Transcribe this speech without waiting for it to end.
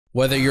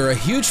Whether you're a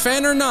huge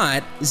fan or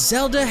not,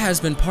 Zelda has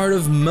been part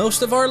of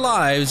most of our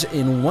lives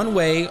in one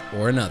way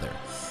or another.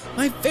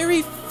 My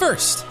very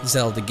first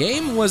Zelda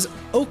game was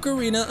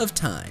Ocarina of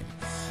Time.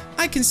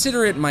 I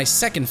consider it my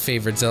second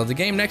favorite Zelda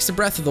game next to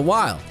Breath of the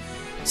Wild.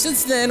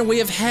 Since then, we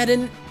have had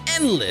an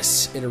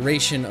endless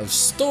iteration of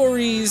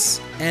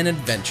stories and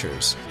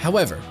adventures.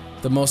 However,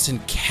 the most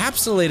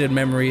encapsulated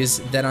memories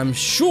that I'm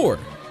sure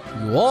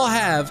you all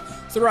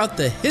have throughout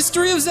the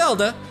history of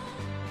Zelda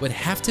would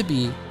have to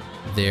be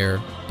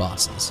their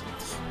bosses.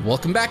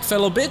 Welcome back,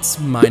 fellow bits.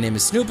 My name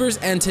is Snoopers,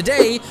 and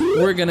today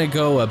we're gonna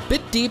go a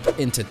bit deep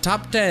into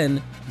top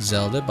 10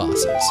 Zelda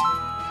bosses.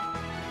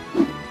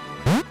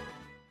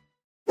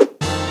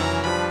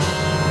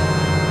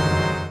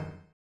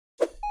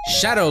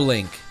 Shadow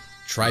Link,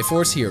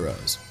 Triforce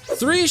Heroes.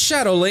 3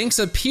 Shadow Links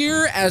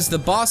appear as the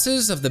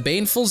bosses of the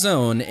Baneful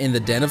Zone in the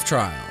Den of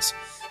Trials.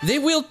 They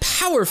wield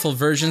powerful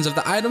versions of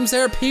the items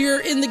that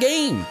appear in the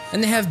game,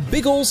 and they have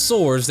big ol'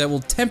 swords that will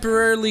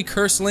temporarily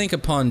curse Link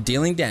upon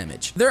dealing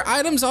damage. Their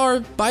items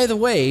are, by the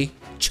way,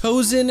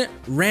 chosen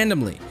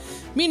randomly,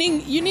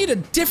 meaning you need a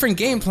different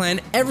game plan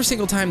every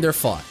single time they're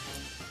fought.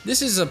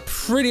 This is a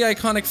pretty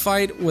iconic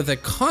fight with a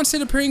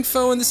constant appearing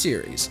foe in the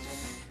series.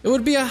 It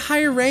would be a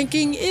higher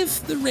ranking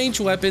if the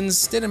ranged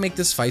weapons didn't make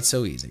this fight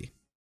so easy.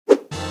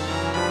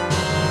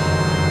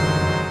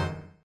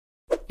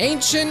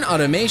 Ancient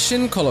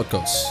Automation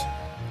Kolokos,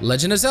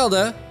 Legend of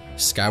Zelda,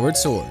 Skyward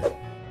Sword.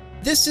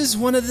 This is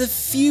one of the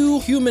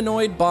few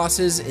humanoid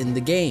bosses in the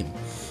game.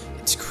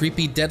 Its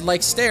creepy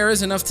dead-like stare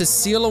is enough to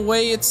seal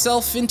away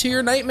itself into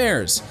your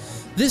nightmares.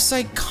 This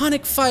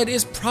iconic fight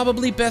is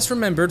probably best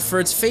remembered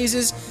for its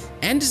phases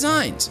and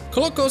designs.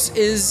 Kolokos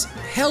is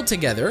held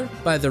together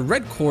by the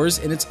red cores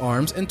in its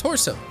arms and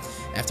torso.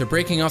 After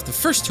breaking off the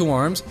first 2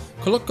 arms,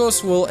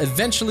 Kolokos will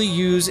eventually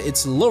use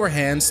its lower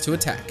hands to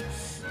attack,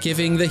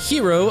 giving the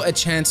hero a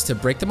chance to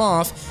break them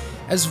off,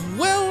 as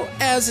well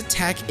as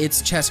attack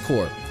its chest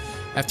core.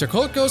 After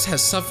Kolokos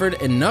has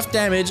suffered enough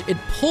damage, it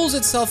pulls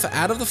itself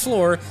out of the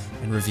floor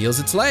and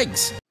reveals its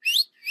legs,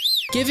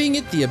 giving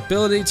it the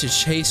ability to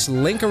chase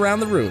Link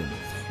around the room.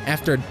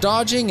 After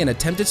dodging an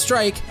attempted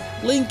strike,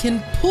 Link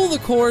can pull the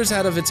cores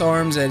out of its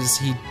arms as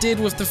he did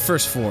with the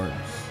first form.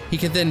 He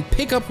can then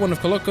pick up one of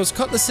Kolokos'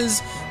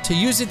 cutlasses to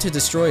use it to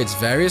destroy its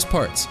various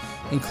parts,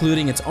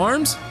 including its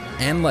arms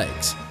and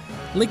legs.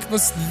 Link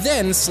must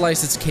then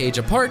slice its cage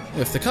apart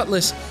with the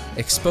cutlass,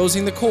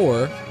 exposing the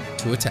core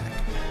to attack.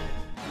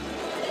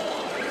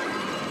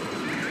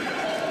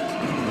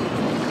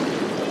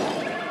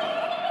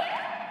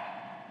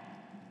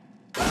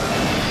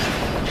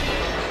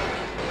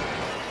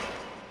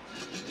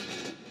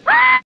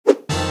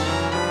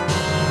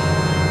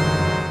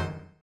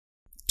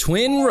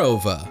 Twin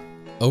Rova,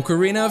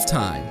 Ocarina of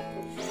Time.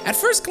 At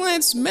first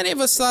glance, many of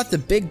us thought the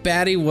big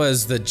baddie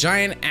was the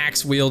giant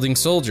axe-wielding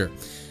soldier,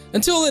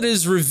 until it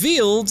is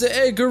revealed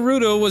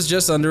Gerudo was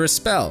just under a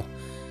spell.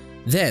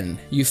 Then,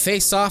 you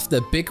face off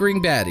the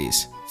bickering baddies.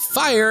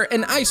 Fire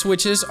and ice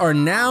witches are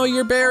now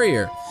your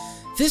barrier.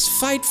 This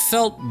fight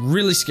felt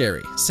really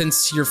scary,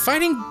 since you're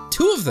fighting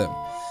 2 of them.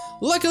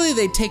 Luckily,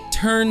 they take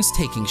turns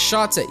taking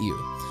shots at you.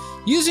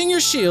 Using your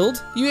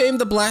shield, you aim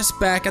the blast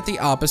back at the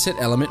opposite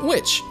element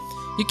witch.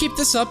 You keep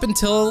this up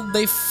until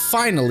they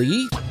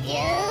finally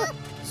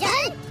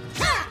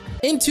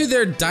into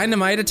their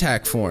dynamite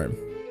attack form.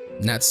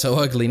 Not so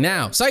ugly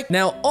now. Psych!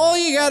 Now all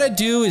you gotta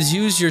do is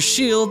use your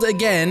shield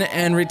again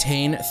and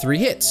retain 3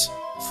 hits.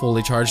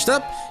 Fully charged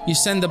up, you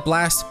send the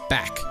blast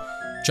back.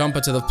 Jump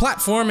onto the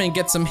platform and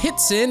get some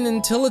hits in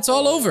until it's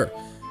all over.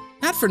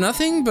 Not for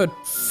nothing, but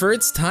for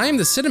its time,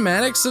 the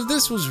cinematics of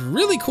this was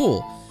really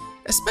cool.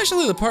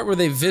 Especially the part where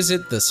they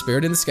visit the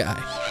spirit in the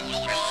sky.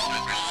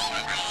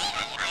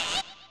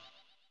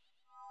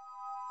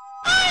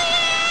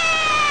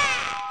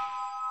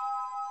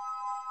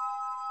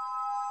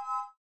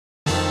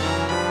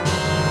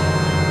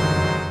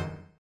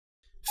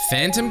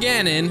 Phantom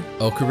Ganon,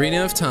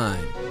 Ocarina of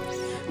Time.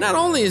 Not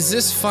only is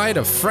this fight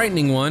a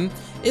frightening one,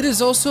 it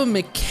is also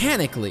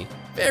mechanically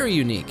very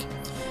unique.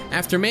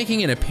 After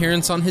making an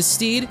appearance on his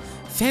steed,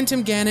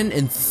 Phantom Ganon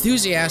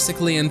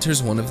enthusiastically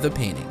enters one of the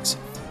paintings.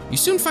 You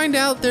soon find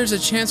out there's a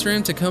chance for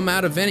him to come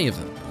out of any of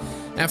them.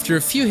 After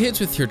a few hits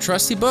with your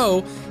trusty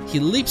bow, he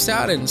leaps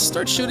out and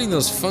starts shooting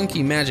those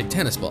funky magic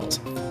tennis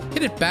balls.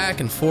 Hit it back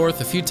and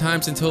forth a few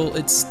times until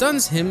it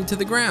stuns him to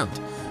the ground.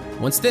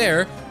 Once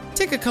there,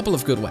 take a couple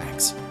of good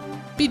whacks.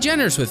 Be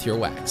generous with your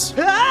whacks.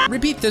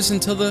 Repeat this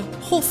until the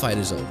whole fight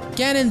is over.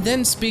 Ganon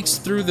then speaks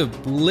through the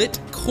lit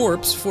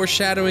corpse,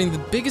 foreshadowing the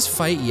biggest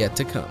fight yet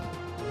to come.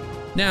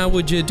 Now,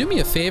 would you do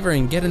me a favor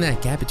and get in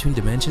that gap between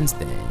dimensions?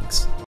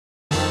 Thanks.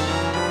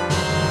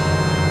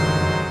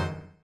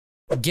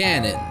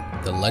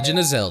 Ganon, The Legend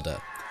of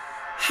Zelda.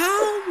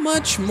 How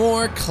much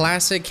more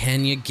classic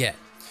can you get?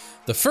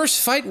 The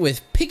first fight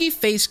with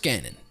Piggy-Faced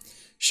Ganon.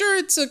 Sure,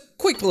 it's a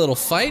quick little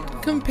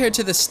fight compared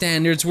to the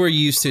standards we're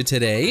used to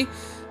today,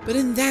 but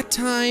in that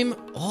time,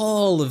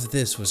 all of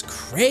this was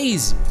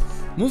crazy.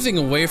 moving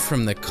away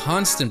from the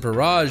constant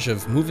barrage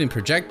of moving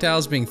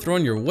projectiles being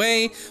thrown your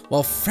way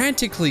while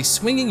frantically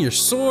swinging your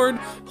sword,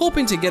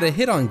 hoping to get a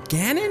hit on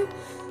Ganon?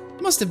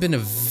 Must have been a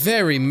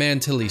very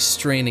mentally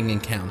straining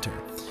encounter.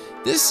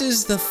 This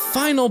is the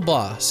final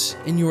boss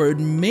in your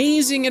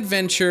amazing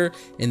adventure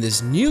in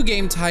this new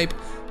game type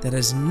that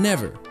has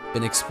never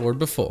been explored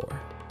before.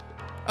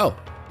 Oh,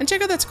 and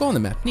check out that skull on the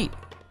map, neat.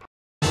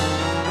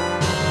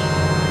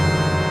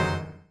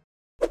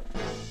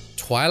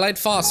 Twilight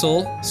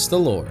Fossil,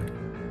 Stalord.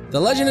 The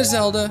Legend of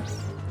Zelda,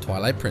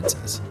 Twilight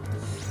Princess.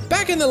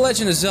 Back in The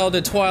Legend of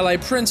Zelda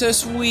Twilight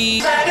Princess,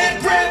 we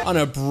on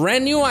a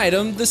brand new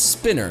item, the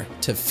spinner,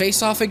 to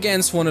face off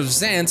against one of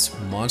Xant's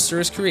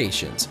monstrous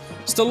creations.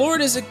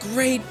 Stalord is a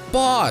great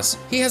boss.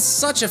 He has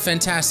such a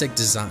fantastic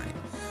design.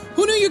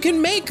 Who knew you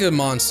can make a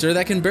monster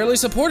that can barely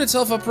support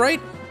itself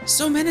upright?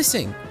 So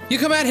menacing. You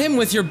come at him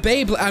with your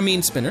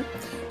spinner,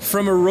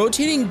 from a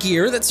rotating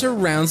gear that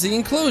surrounds the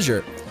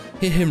enclosure.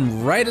 Hit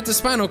him right at the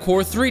spinal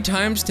cord 3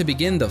 times to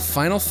begin the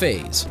final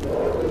phase.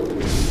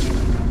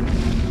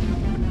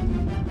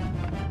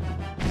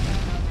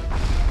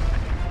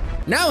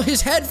 Now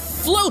his head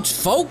floats,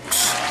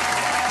 folks!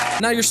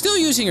 Now you're still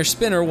using your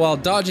spinner while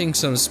dodging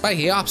some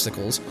spiky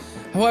obstacles.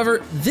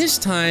 However, this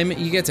time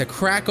you get to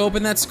crack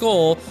open that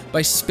skull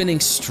by spinning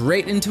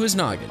straight into his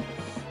noggin,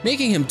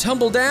 making him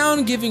tumble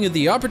down, giving you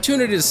the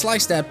opportunity to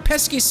slice that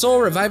pesky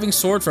soul-reviving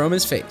sword from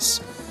his face.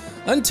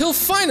 Until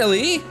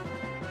finally,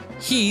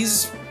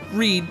 he's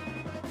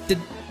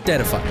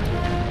deadified.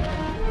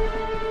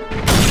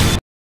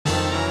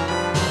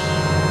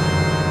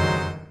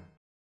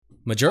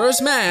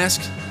 Majora's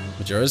Mask.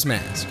 Majora's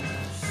Mask.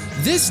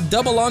 This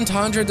double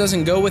entendre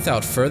doesn't go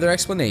without further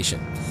explanation.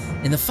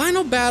 In the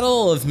final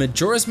battle of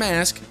Majora's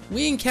Mask,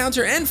 we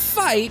encounter and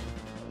fight,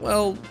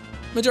 well,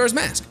 Majora's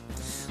Mask.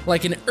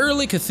 Like an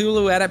early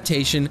Cthulhu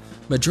adaptation,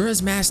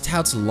 Majora's Mask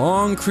touts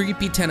long,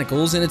 creepy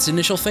tentacles in its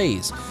initial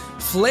phase,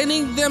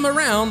 flailing them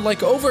around like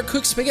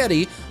overcooked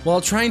spaghetti while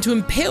trying to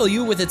impale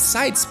you with its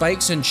side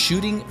spikes and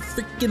shooting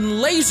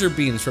freaking laser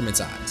beams from its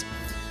eyes.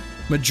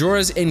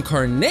 Majora's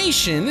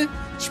Incarnation,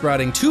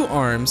 sprouting 2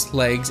 arms,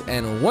 legs,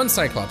 and 1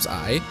 Cyclops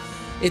eye,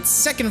 its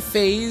second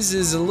phase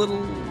is a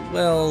little,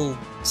 well,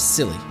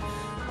 silly.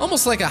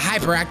 Almost like a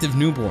hyperactive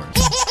newborn.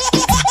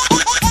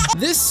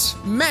 This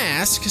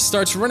mask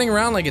starts running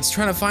around like it's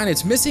trying to find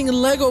its missing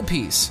Lego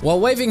piece, while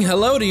waving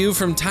hello to you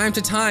from time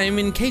to time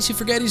in case you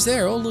forget he's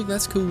there. Oh, look,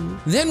 that's cool.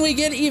 Then we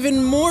get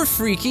even more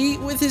freaky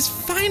with his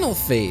final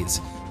phase,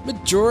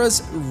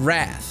 Majora's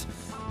Wrath.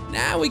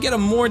 Now we get a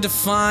more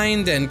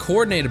defined and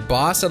coordinated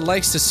boss that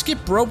likes to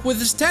skip rope with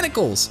his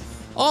tentacles,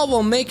 all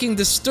while making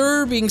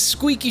disturbing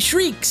squeaky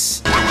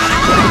shrieks.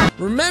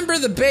 Remember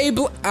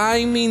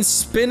the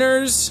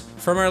spinners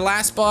from our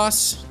last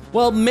boss?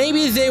 Well,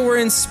 maybe they were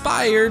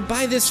inspired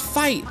by this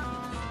fight.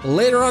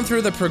 Later on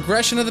through the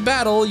progression of the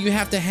battle, you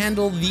have to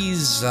handle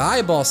these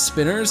eyeball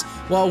spinners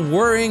while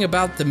worrying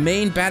about the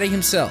main baddie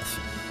himself.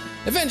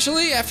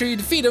 Eventually, after you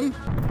defeat him,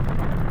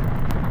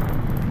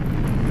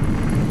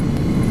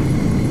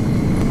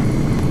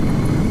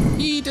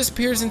 he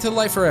disappears into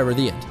life forever,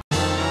 the end.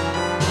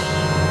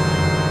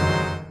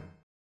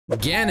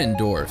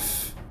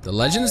 Ganondorf, The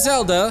Legend of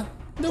Zelda,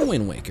 The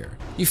Wind Waker.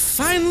 You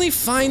finally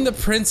find the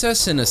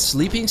princess in a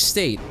sleeping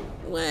state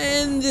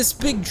when this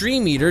big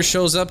dream eater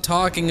shows up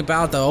talking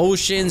about the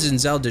oceans and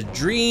Zelda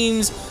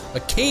dreams, a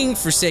king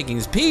forsaking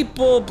his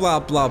people, blah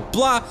blah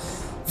blah.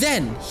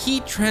 Then he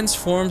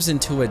transforms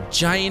into a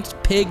giant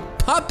pig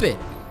puppet.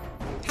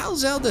 How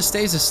Zelda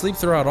stays asleep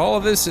throughout all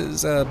of this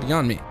is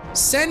beyond me.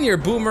 Send your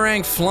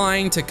boomerang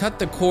flying to cut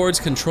the cords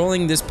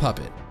controlling this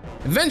puppet.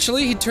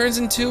 Eventually he turns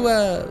into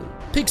a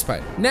pig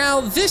spider. Now,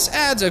 this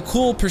adds a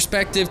cool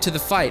perspective to the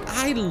fight.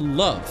 I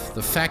love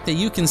the fact that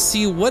you can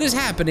see what is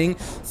happening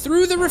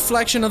through the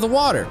reflection of the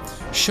water,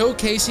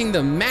 showcasing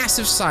the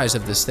massive size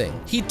of this thing.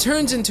 He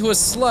turns into a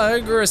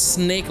slug or a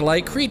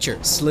snake-like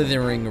creature,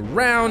 slithering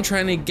around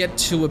trying to get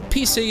to a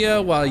piece of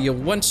you while you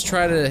once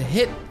try to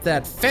hit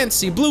that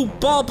fancy blue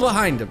ball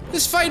behind him.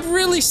 This fight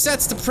really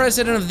sets the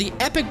precedent of the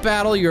epic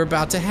battle you're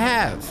about to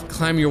have.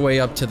 Climb your way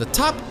up to the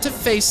top to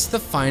face the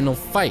final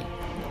fight,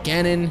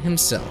 Ganon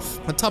himself.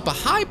 Atop a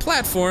high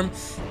platform,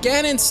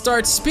 Ganon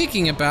starts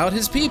speaking about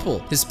his people,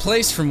 his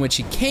place from which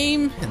he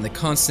came, and the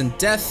constant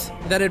death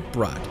that it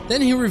brought.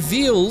 Then he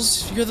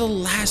reveals you're the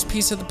last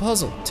piece of the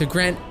puzzle to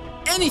grant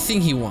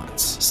anything he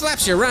wants.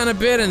 Slaps you around a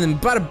bit and then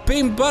bada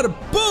bing bada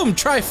boom,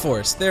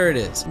 Triforce, there it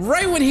is.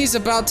 Right when he's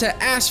about to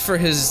ask for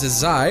his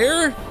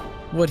desire,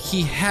 what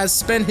he has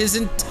spent his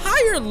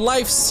entire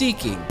life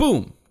seeking,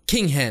 boom.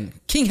 King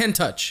Hand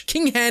touch,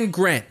 King Hand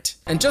grant.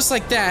 And just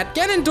like that,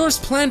 Ganondorf's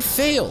plan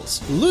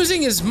fails,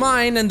 losing his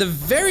mind, and the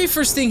very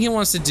first thing he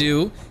wants to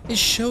do is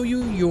show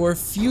you your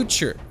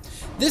future.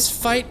 This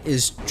fight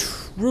is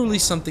truly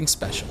something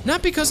special.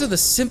 Not because of the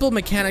simple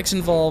mechanics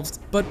involved,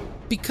 but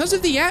because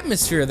of the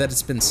atmosphere that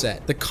has been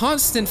set. The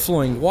constant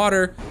flowing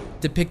water,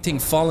 depicting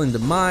fallen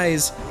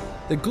demise,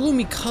 the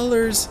gloomy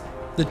colors,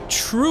 the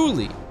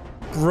truly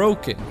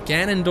broken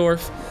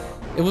Ganondorf,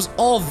 It was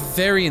all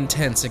very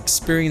intense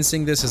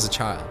experiencing this as a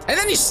child. And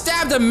then he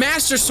stabbed a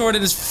Master Sword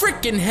in his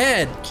freaking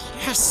head.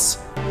 Yes.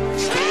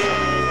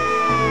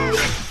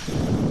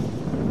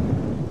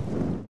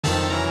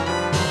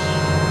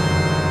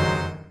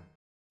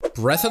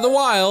 Breath of the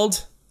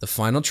Wild, the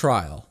final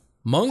trial.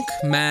 Monk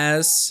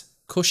Maz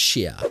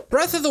Koshia.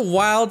 Breath of the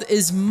Wild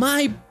is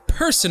my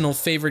personal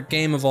favorite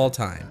game of all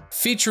time,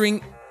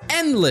 featuring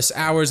endless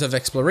hours of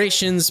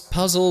explorations,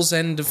 puzzles,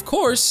 and of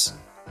course,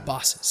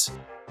 bosses.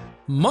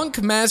 Monk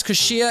Maz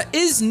Koshia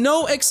is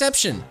no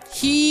exception.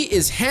 He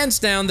is hands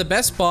down the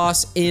best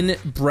boss in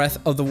Breath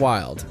of the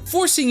Wild,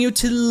 forcing you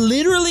to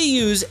literally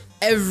use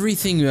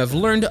everything you have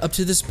learned up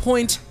to this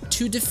point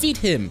to defeat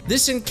him.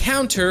 This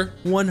encounter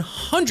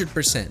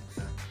 100%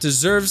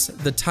 deserves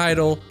the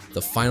title,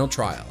 The Final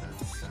Trial.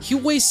 He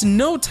wastes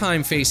no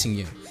time facing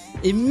you,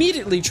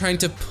 immediately trying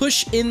to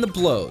push in the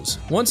blows.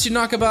 Once you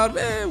knock about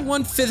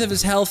 1/5 of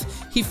his health,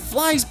 he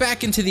flies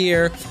back into the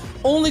air,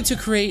 only to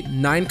create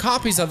 9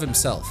 copies of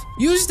himself.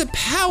 Use the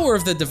power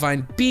of the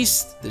Divine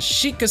Beast, the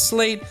Sheikah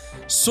Slate,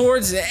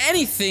 swords,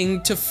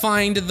 anything to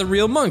find the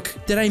real monk.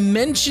 Did I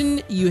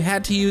mention you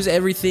had to use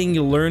everything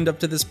you learned up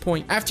to this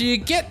point? After you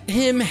get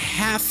him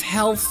half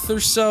health or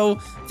so,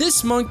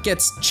 this monk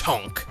gets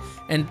chunk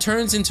and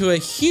turns into a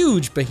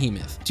huge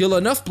behemoth. Deal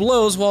enough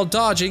blows while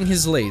dodging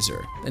his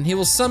laser, and he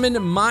will summon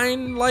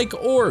mine-like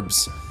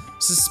orbs.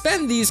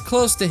 Suspend these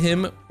close to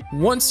him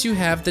once you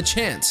have the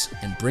chance,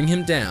 and bring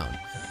him down.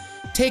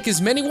 Take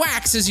as many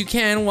whacks as you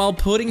can while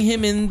putting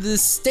him in the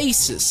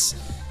stasis.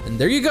 And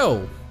there you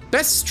go.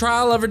 Best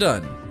trial ever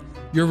done.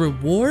 Your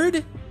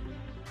reward?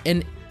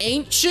 An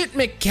ancient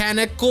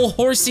mechanical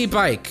horsey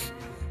bike.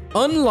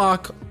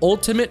 Unlock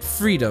ultimate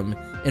freedom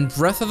in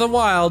Breath of the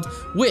Wild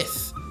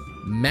with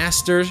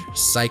Master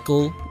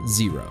Cycle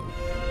 0.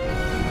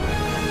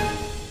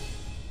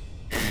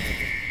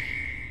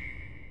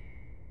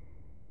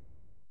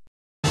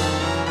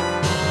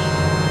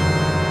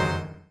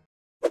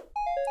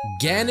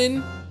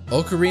 Ganon,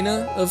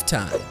 Ocarina of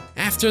Time.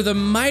 After the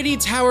mighty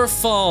tower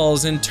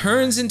falls and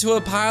turns into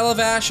a pile of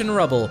ash and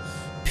rubble,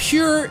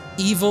 pure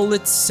evil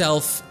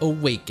itself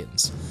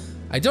awakens.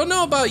 I don't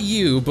know about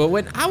you, but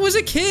when I was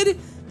a kid,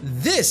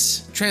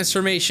 this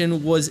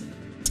transformation was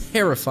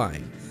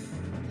terrifying.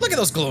 Look at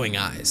those glowing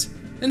eyes.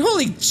 And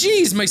holy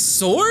jeez, my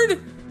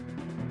sword?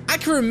 I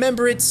can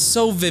remember it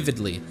so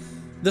vividly.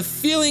 The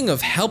feeling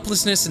of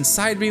helplessness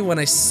inside me when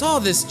I saw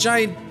this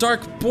giant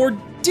dark board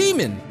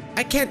demon.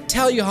 I can't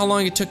tell you how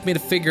long it took me to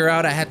figure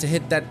out I had to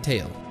hit that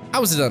tail. I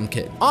was a dumb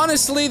kid.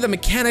 Honestly, the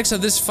mechanics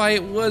of this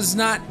fight was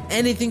not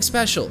anything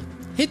special.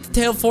 Hit the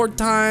tail 4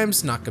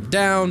 times, knock him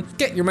down,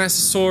 get your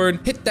Master Sword,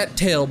 hit that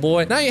tail,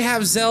 boy. Now you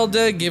have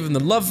Zelda, give him the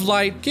love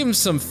light, give him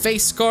some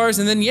face scars,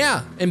 and then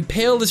yeah,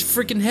 impale his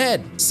freaking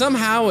head.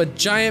 Somehow a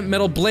giant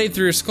metal blade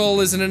through your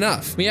skull isn't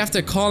enough. We have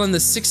to call in the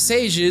 6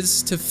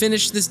 sages to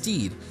finish this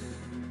deed.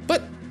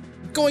 But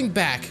going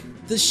back,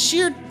 the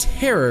sheer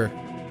terror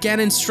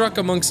Ganon struck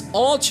amongst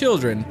all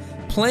children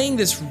playing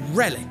this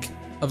relic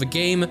of a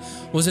game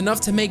was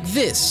enough to make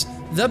this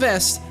the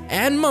best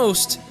and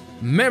most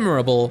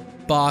memorable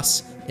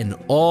boss in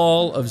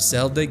all of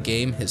Zelda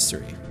game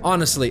history.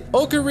 Honestly,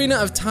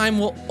 Ocarina of Time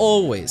will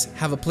always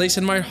have a place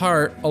in my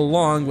heart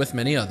along with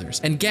many others,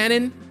 and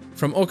Ganon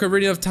from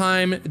Ocarina of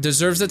Time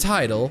deserves the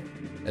title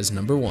as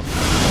 #1.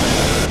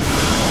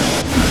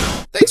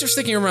 Thanks for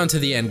sticking around to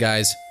the end,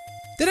 guys.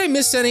 Did I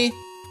miss any?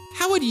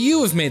 How would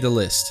you have made the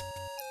list?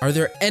 Are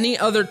there any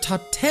other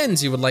top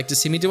 10s you would like to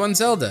see me do on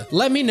Zelda?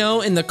 Let me know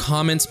in the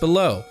comments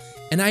below,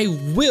 and I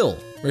will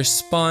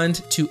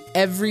respond to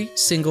every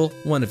single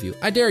one of you.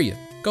 I dare you.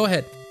 Go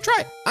ahead.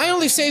 Try it. I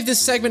only saved this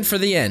segment for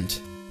the end,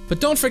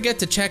 but don't forget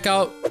to check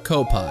out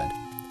Copod.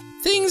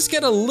 Things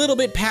get a little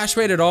bit past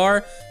rated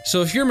R,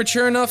 so if you're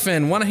mature enough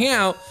and want to hang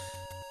out,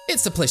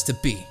 it's the place to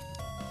be.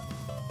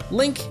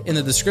 Link in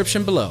the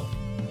description below.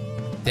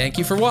 Thank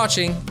you for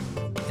watching,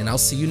 and I'll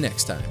see you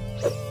next time.